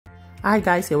Hi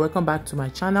guys, and welcome back to my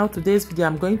channel. Today's video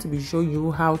I'm going to be showing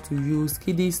you how to use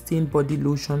kiddieteenz body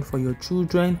lotion for your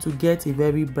children to get a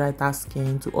very brighter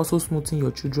skin, to also smoothen your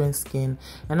children's skin,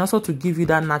 and also to give you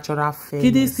that natural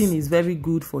fairness. Kiddieteenz is very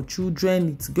good for children.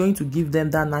 It's going to give them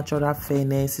that natural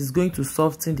fairness. It's going to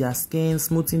soften their skin,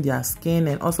 smoothen their skin,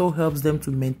 and also helps them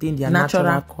to maintain their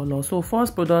natural color. So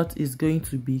first product is going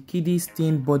to be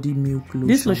kiddieteenz body milk lotion.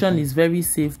 This lotion is very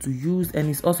safe to use and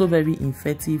it's also very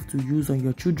effective to use on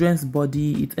your children's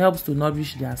body. It helps to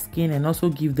nourish their skin and also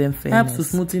give them fairness. Helps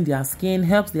to smoothen their skin,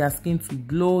 helps their skin to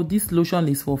glow. This lotion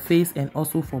is for face and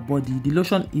also for body. The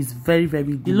lotion is very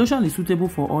good. The lotion is suitable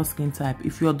for all skin type.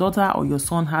 If your daughter or your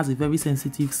son has a very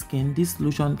sensitive skin, this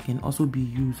lotion can also be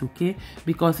used, okay,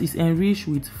 because it's enriched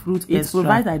with fruit extract. It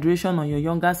provides hydration on your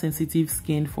younger sensitive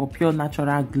skin for pure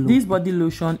natural glow. This body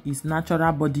lotion is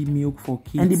natural body milk for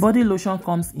kids, and the body lotion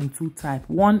comes in two types.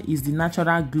 One is the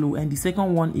natural glow and the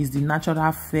second one is the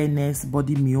natural fairness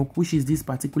body milk, which is this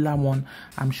particular one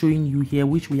I'm showing you here,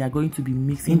 which we are going to be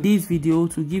mixing in this video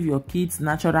to give your kids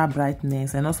natural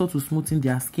brightness and also to smoothen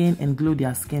their skin and glow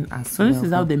their skin as well. So this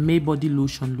is how the May body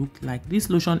lotion look like. This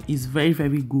lotion is very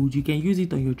good. You can use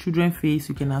it on your children's face,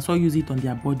 you can also use it on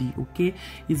their body, okay.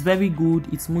 It's very good.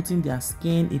 It smoothens their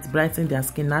skin, it brightens their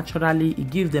skin naturally,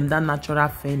 it gives them that natural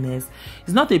fairness.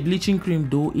 It's not a bleaching cream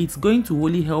though. It's going to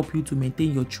only help you to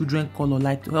maintain your children's color,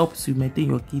 like to help you maintain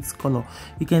your kids color.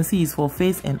 You can see it's for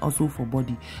face and also for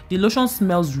body. The lotion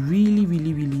smells really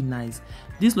nice.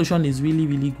 This lotion is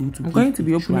really good. I'm going to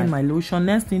be opening my lotion.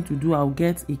 Next thing to do, I'll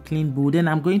get a clean bowl. Then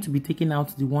I'm going to be taking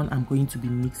out the one I'm going to be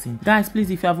mixing. Guys,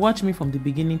 please, if you have watched me from the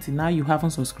beginning till now, you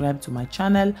haven't subscribed to my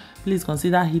channel, please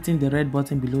consider hitting the red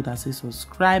button below that says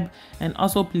subscribe. And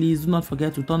also please do not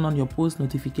forget to turn on your post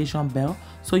notification bell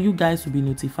so you guys will be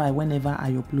notified whenever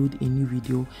I upload a new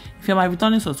video. If you're my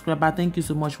returning subscriber, thank you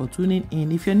so much for tuning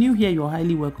in. If you're new here, you're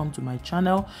highly welcome to my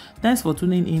channel. Thanks for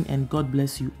tuning in and God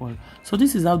bless you all. So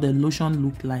this is how the lotion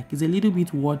looks like. It's a little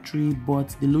bit watery, but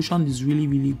the lotion is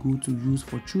really good to use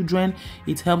for children.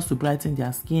 It helps to brighten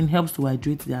their skin, helps to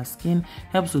hydrate their skin,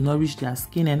 helps to nourish their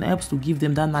skin, and helps to give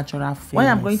them that natural fairness. Why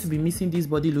I'm going to be mixing this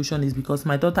body lotion is because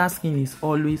my daughter's skin is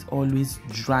always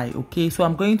dry, okay. So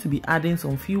I'm going to be adding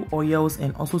some few oils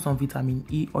and also some vitamin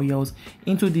E oils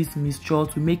into this mixture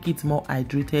to make it more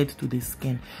hydrated to the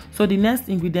skin. So the next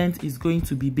ingredient is going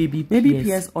to be baby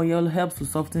PS oil. Helps to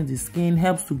soften the skin,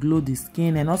 helps to glow the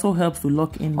skin, and also helps to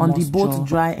lock in on the both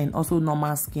dry and also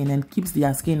normal skin and keeps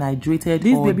their skin hydrated.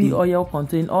 This baby oil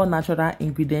contains all natural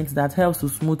ingredients that helps to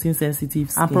smoothen sensitive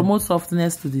skin and promote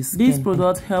softness to the skin. This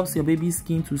product helps your baby's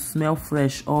skin to smell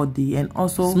fresh all day and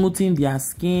also smoothen their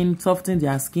skin, soften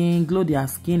their skin, glow their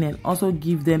skin, and also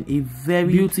give them a very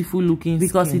beautiful looking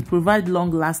because skin. It provides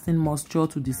long-lasting moisture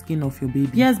to the skin of your baby.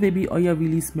 Yes, baby oil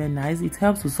really smells nice. It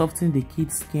helps to soften the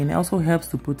kids' skin, it also helps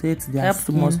to protect their skin, helps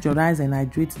to moisturize and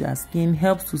hydrate their skin,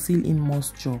 helps to seal in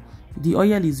moisture. The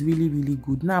oil is really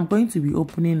good. Now I'm going to be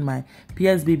opening my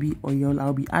PS baby oil.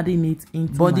 I'll be adding it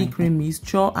into body cream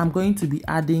mixture. I'm going to be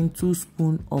adding 2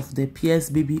 spoons of the PS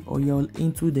baby oil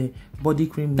into the body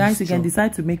cream mixture. Guys, you can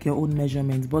decide to make your own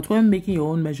measurements, but when making your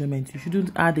own measurements, you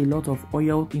shouldn't add a lot of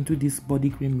oil into this body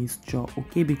cream mixture,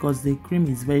 okay, because the cream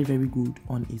is very good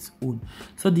on its own.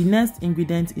 So the next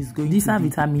ingredient is going to be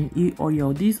vitamin E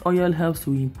oil. This oil helps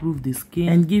to improve the skin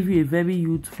and give you a very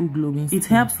youthful glowing skin. It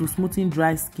helps to smoothen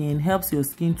dry skin, helps your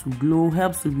skin to glow,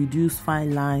 helps to reduce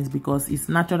fine lines because it's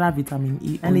natural vitamin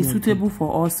E and it's suitable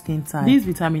for all skin types. This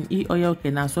vitamin E oil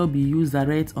can also be used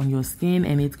direct on your skin,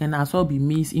 and it can also be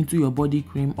mixed into your body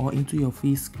cream or into your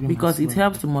face cream because it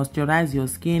helps to moisturize your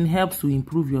skin, helps to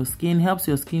improve your skin, helps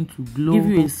your skin to glow, give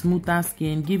you a smoother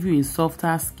skin, give you a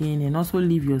softer skin, and also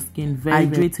leave your skin very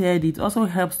hydrated. It also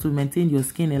helps to maintain your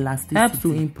skin elasticity, helps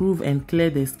to improve and clear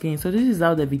the skin. So this is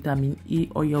how the vitamin E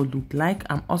oil look like.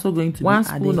 I'm also going to be adding 1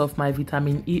 spoon of my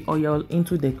vitamin E oil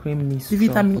into the cream mixture. The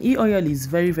vitamin E oil is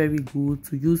very good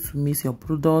to use to mix your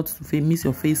products, to mix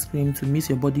your face cream, to mix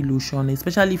your body lotion,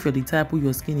 especially if you're the type who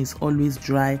your skin is always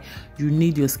dry. You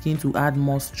need your skin to add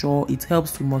moisture. It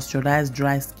helps to moisturize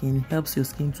dry skin, helps your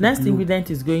skin to Next glow.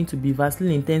 Ingredient is going to be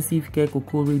Vaseline Intensive Care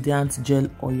Cocoa Radiant Gel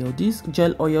Oil. This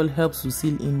gel oil helps to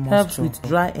seal in moisture, helps with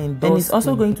dry and dull it's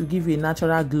also going to give you a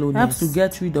natural glow, helps to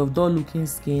get rid of dull looking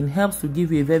skin, helps to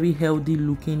give you a very healthy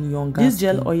looking younger This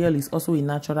gel oil oil is also a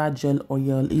natural gel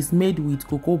oil. It's made with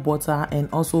cocoa butter and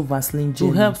also Vaseline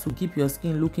gel. It helps to keep your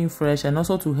skin looking fresh and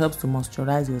also to help to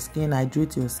moisturize your skin,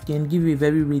 hydrate your skin, give you a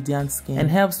very radiant skin, and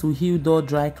helps to heal dull,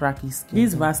 dry, cracky skin.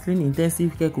 This Vaseline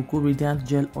Intensive Care Cocoa Radiant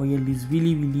Gel Oil is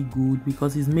really good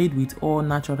because it's made with all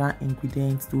natural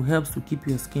ingredients to help to keep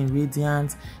your skin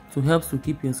radiant, to help to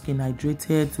keep your skin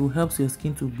hydrated, to help your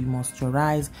skin to be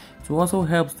moisturized, to also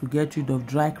helps to get rid of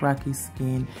dry, cracky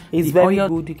skin. It's very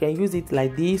good. You can use it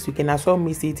like this. You can as well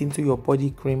mix it into your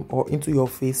body cream or into your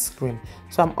face cream.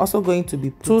 So I'm also going to be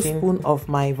putting 2 spoons of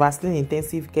my Vaseline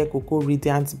Intensive Care Cocoa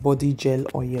Radiant Body Gel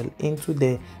Oil into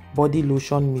the body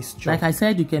lotion mixture. Like I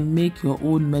said, you can make your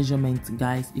own measurements,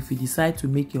 guys, if you decide to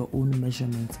make your own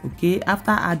measurements. Okay,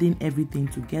 after adding everything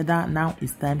together, now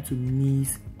it's time to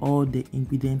mix all the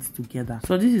ingredients together.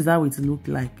 So this is how it look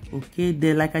like. Okay,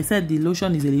 like I said, the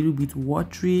lotion is a little bit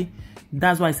watery.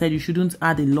 That's why I said you shouldn't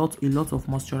add a lot of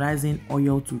moisturizing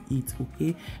oil to it.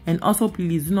 Okay, and also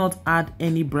please do not add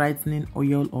any brightening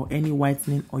oil or any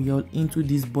whitening oil into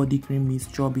this body cream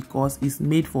mixture because it's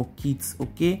made for kids.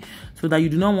 Okay, so that you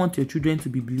do not want your children to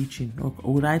be bleaching.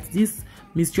 All right, this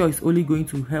mixture is only going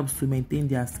to help to maintain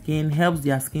their skin, helps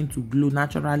their skin to glow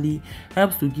naturally,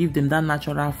 helps to give them that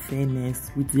natural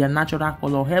fairness with their natural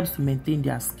color, helps to maintain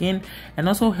their skin, and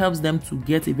also helps them to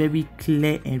get a very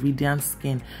clear and radiant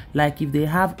skin. Like if they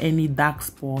have any dark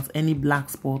spots, any black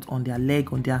spot on their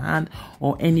leg, on their hand,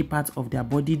 or any part of their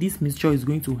body, this mixture is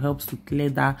going to help to clear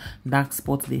that dark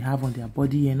spot they have on their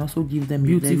body and also give them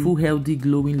beautiful, healthy,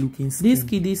 glowing looking skin. This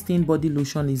kiddieteenz body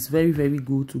lotion is very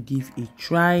good to give a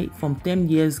try. From 10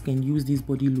 years can use this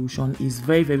body lotion. Is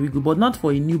very good, but not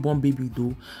for a newborn baby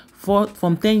though.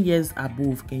 From 10 years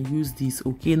above can use this.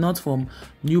 Okay, not from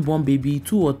newborn baby.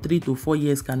 2 or 3 to 4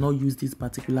 years cannot use this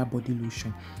particular body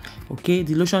lotion. Okay,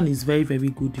 the lotion is very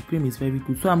good. The cream is very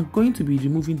good. So I'm going to be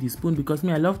removing the spoon because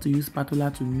I love to use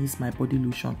spatula to mix my body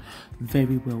lotion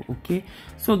very well. Okay,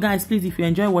 so guys, please, if you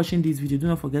enjoy watching this video, do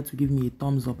not forget to give me a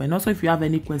thumbs up, and also if you have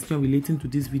any question relating to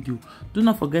this video, do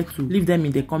not forget to leave them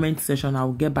in the comment section. I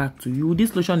will get back to you.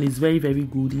 This lotion is very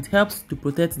good. It helps to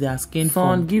protect their skin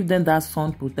from give them that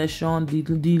sun protection.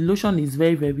 The lotion is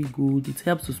very good. It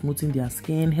helps to smoothen their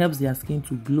skin, helps their skin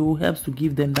to glow, helps to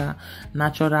give them that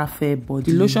natural fair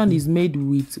body. The lotion is made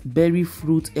with berry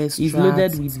fruit extract. It's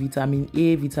loaded with vitamin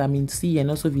A, vitamin C, and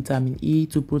also vitamin E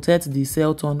to protect the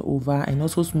cell turnover and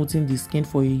also smoothen the skin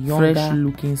for a younger fresh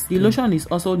looking skin. The lotion is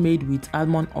also made with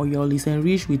almond oil. It's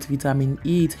enriched with vitamin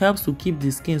E. It helps to keep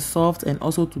the skin soft and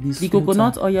also to be smoother. The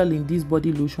coconut oil in this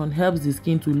body lotion helps the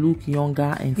skin to look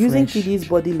younger and fresh. Using kiddies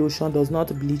body lotion does not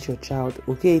bleach your child.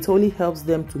 Okay, it only helps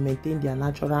them to maintain their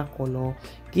natural color,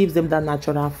 gives them that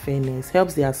natural fairness,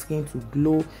 helps their skin to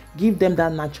glow, give them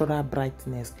that natural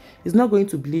brightness. It's not going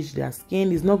to bleach their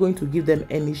skin. It's not going to give them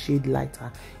any shade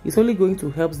lighter. It's only going to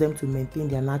help them to maintain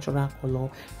their natural color,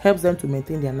 helps them to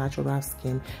maintain their natural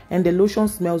skin. And the lotion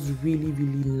smells really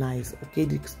nice. Okay,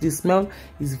 the smell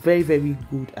is very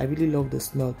good. I really love the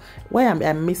smell. Why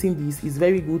I'm mixing this is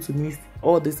very good to mix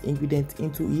all these ingredients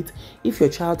into it. If your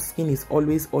child's skin is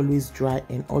always dry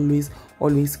and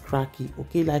always cracky,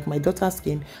 okay, like my daughter's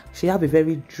skin, she have a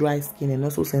very dry skin and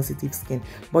also sensitive skin,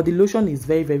 but the lotion is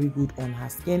very good on her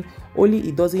skin. Only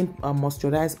it doesn't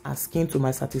moisturize her skin to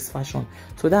my satisfaction.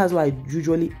 So that's why I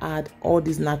usually add all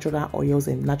these natural oils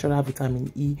and natural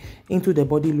vitamin E into the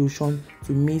body lotion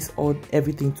to mix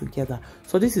everything together.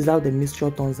 So this is how the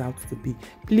mixture turns out to be.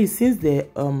 Please, since the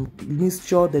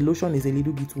the lotion is a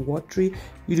little bit watery,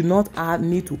 you do not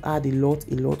need to add a lot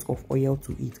of oil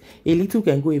to it. A little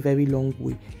can go a very long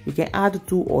way. You can add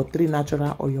 2 or 3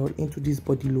 natural oil into this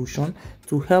body lotion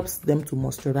to help them to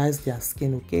moisturize their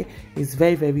skin. Okay, it's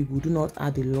very good. Do not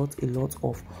add a lot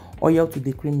of oil to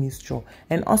the cream mixture.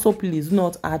 And also please do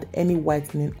not add any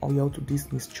whitening oil to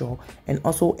this mixture and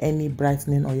also any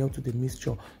brightening oil to the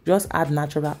mixture. Just add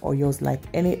natural oils, like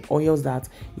any oils that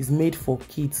is made for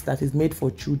kids, that is made for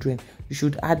children. You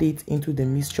should add it into the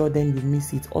mixture, then you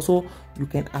mix it. Also, you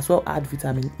can as well add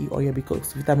vitamin E oil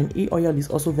because vitamin E oil is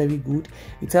also very good.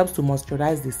 It helps to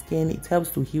moisturize the skin. It helps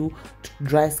to heal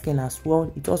dry skin as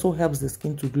well. It also helps the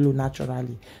skin to glow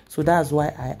naturally. So that's why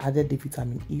I added the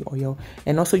vitamin E oil.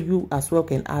 And also you as well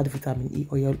can add vitamin E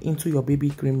oil into your baby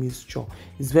cream mixture.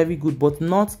 It's very good, but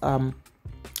not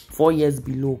 4 years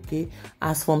below. Okay,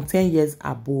 as from 10 years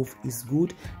above is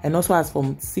good, and also as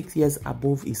from 6 years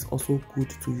above is also good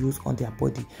to use on their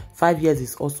body. 5 years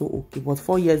is also okay, but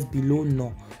 4 years below,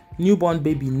 no. newborn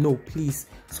baby, no, please.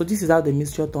 So this is how the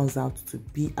mixture turns out to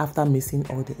be after mixing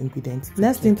all the ingredients.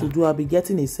 Next thing to do, I'll be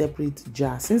getting a separate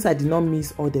jar. Since I did not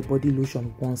mix all the body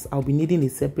lotion once, I'll be needing a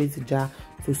separate jar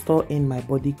to store in my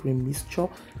body cream mixture.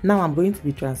 Now I'm going to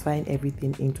be transferring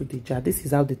everything into the jar. This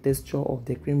is how the texture of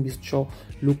the cream mixture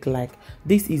look like.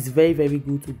 This is very, very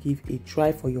good to give a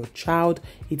try for your child.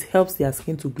 It helps their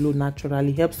skin to glow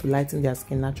naturally, helps to lighten their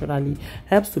skin naturally,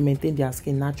 helps to maintain their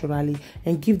skin naturally,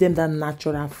 and give them that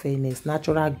natural fairness,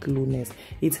 natural glowness.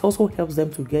 It also helps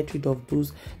them to get rid of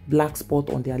those black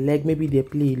spots on their leg. Maybe they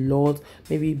play a lot,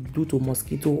 maybe due to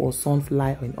mosquito or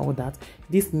sunfly and all that.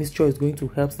 This mixture is going to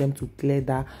help them to clear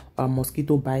that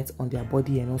mosquito bites on their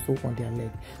body and also on their leg.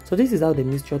 So this is how the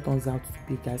mixture turns out to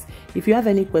be, guys. If you have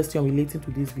any question relating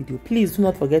to this video, please do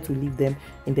not forget to leave them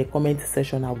in the comment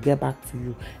section. I'll get back to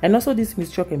you. And also, this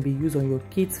mixture can be used on your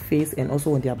kids' face and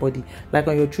also on their body, like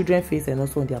on your children's face and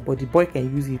also on their body. Boy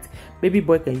can use it, baby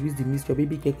boy can use the mixture,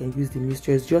 baby girl can use the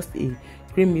mixture. It's just a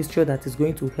cream mixture that is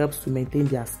going to help to maintain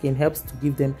their skin, helps to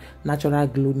give them natural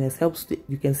glowness, helps to,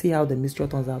 you can see how the mixture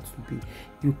turns out to be.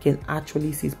 You can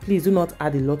actually see. Please do not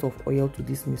add a lot of oil to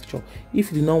this mixture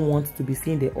if you do not want to be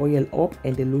seeing the oil up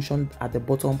and the lotion at the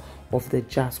bottom of the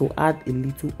jar. So add a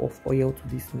little of oil to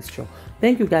this mixture.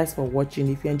 Thank you guys for watching.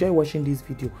 If you enjoy watching this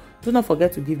video, do not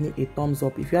forget to give me a thumbs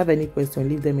up. If you have any question,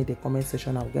 leave them in the comment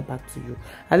section. I'll get back to you.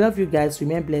 I love you guys.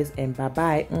 Remain blessed and bye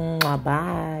bye.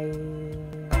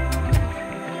 Bye.